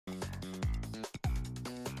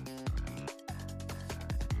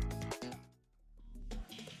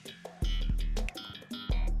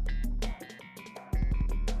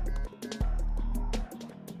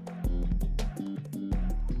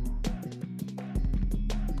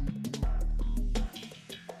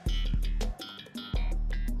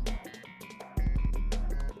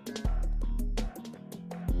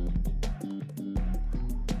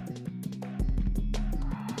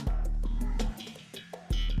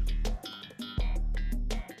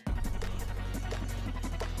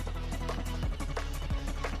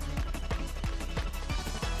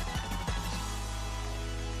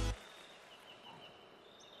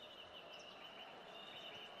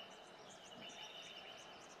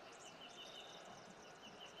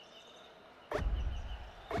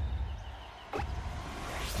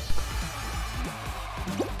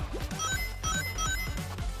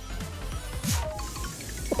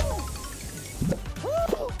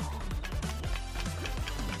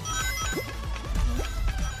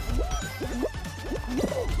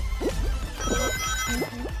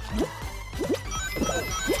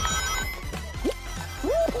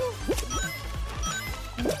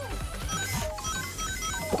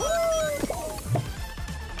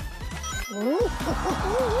Better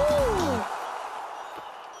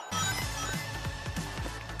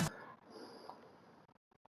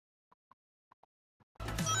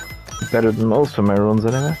than most of my runs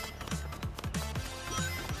anyway.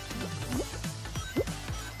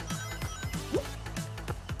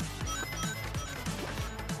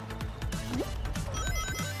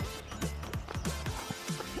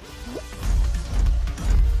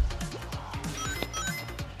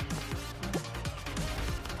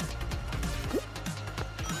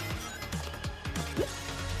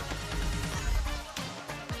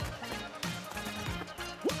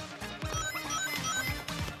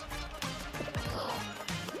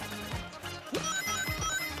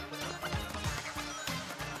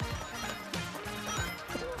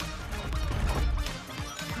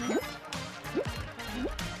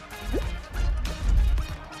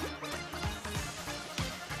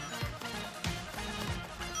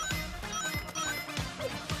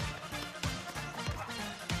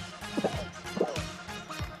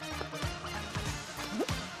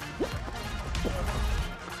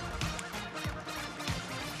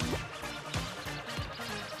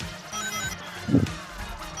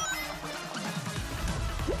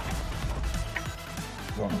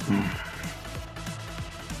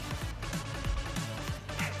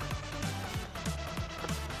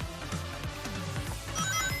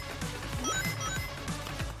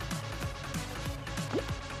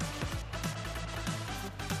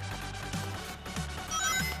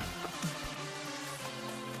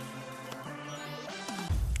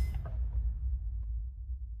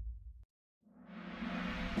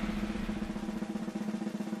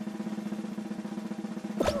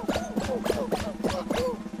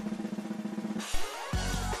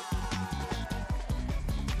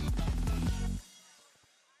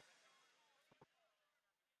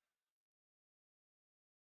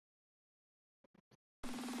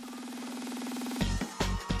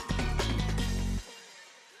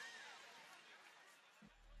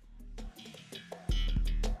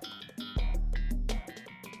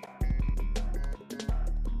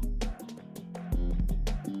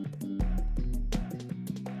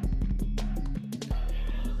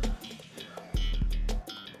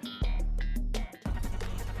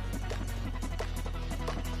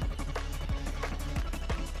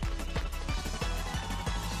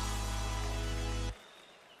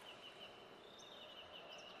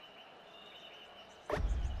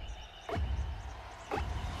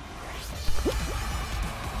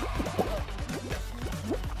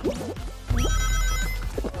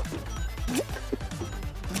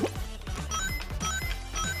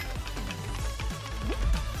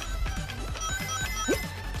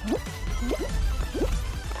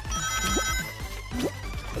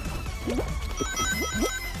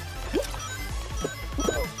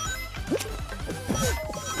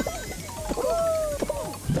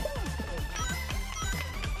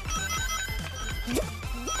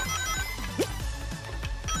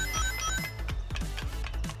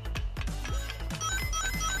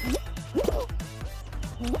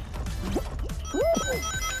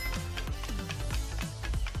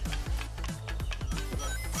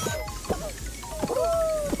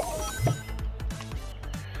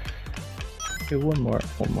 Okay, one more.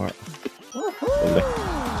 Come on.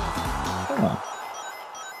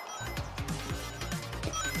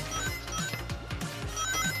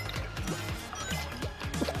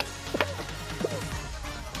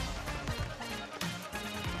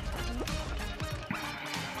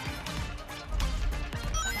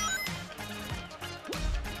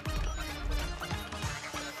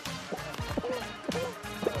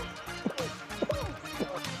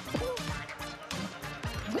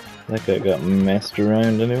 That guy got messed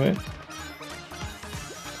around anyway.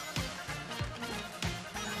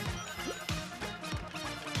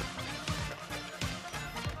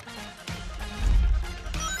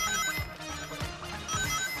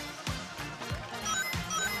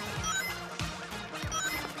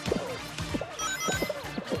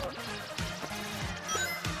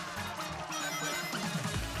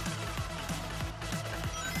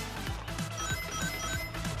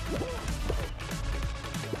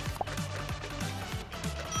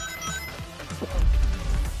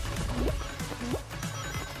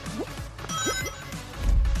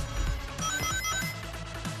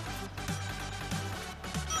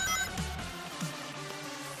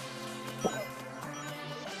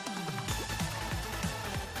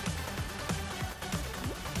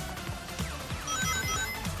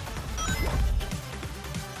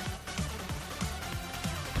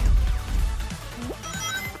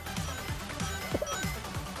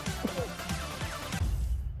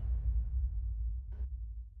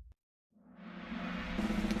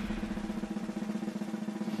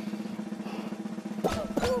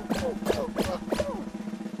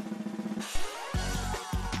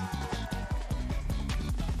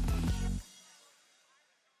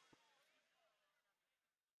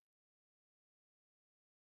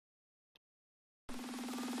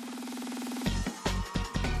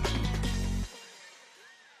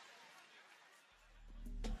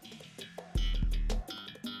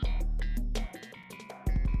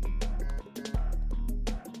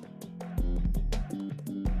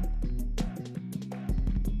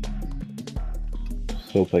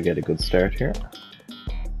 Hope I get a good start here.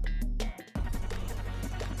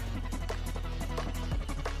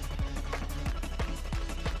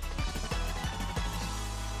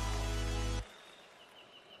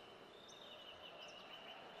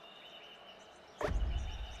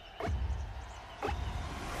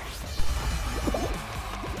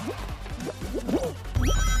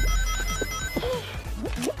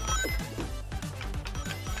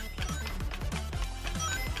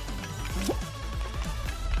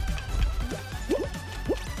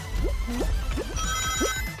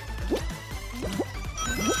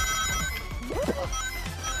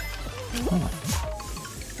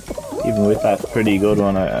 Even with that pretty good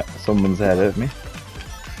one, someone's ahead of me.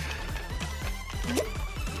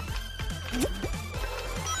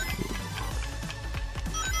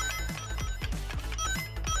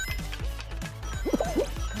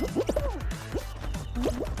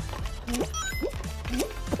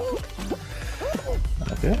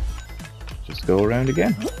 Okay, just go around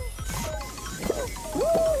again.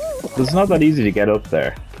 It's not that easy to get up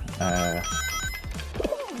there.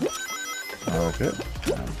 Okay.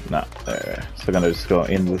 Not there. So I'm gonna just go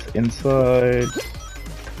in with inside.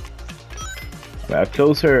 I'm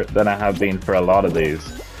closer than I have been for a lot of these.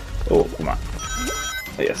 Oh, come on.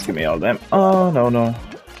 Yes, give me all them. Oh, no, no.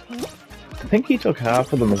 I think he took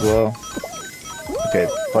half of them as well. Okay,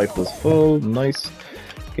 pipe was full. Nice.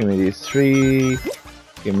 Give me these three.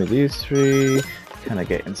 Give me these three. Can I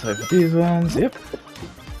get inside with these ones? Yep.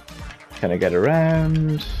 Can I get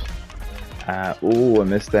around? Oh, I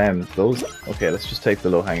missed them. Those. Okay, let's just take the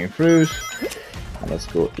low-hanging fruit. And let's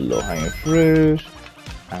go low-hanging fruit.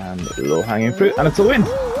 And low-hanging fruit. And it's a win!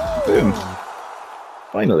 Boom.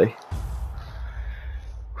 Finally.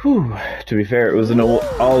 Whew. To be fair, it was an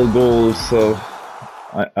all goals, so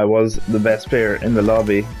I was the best player in the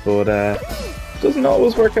lobby. But it doesn't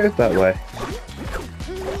always work out that way.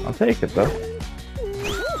 I'll take it, though.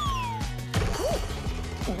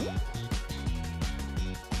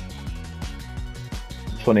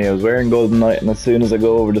 Funny, I was wearing Golden Knight, and as soon as I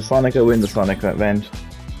go over to Sonic, I win the Sonic event.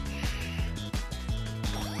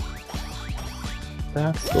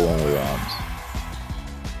 That's the one we want.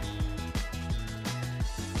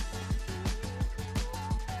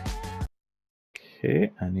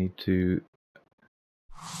 Okay, I need to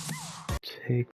take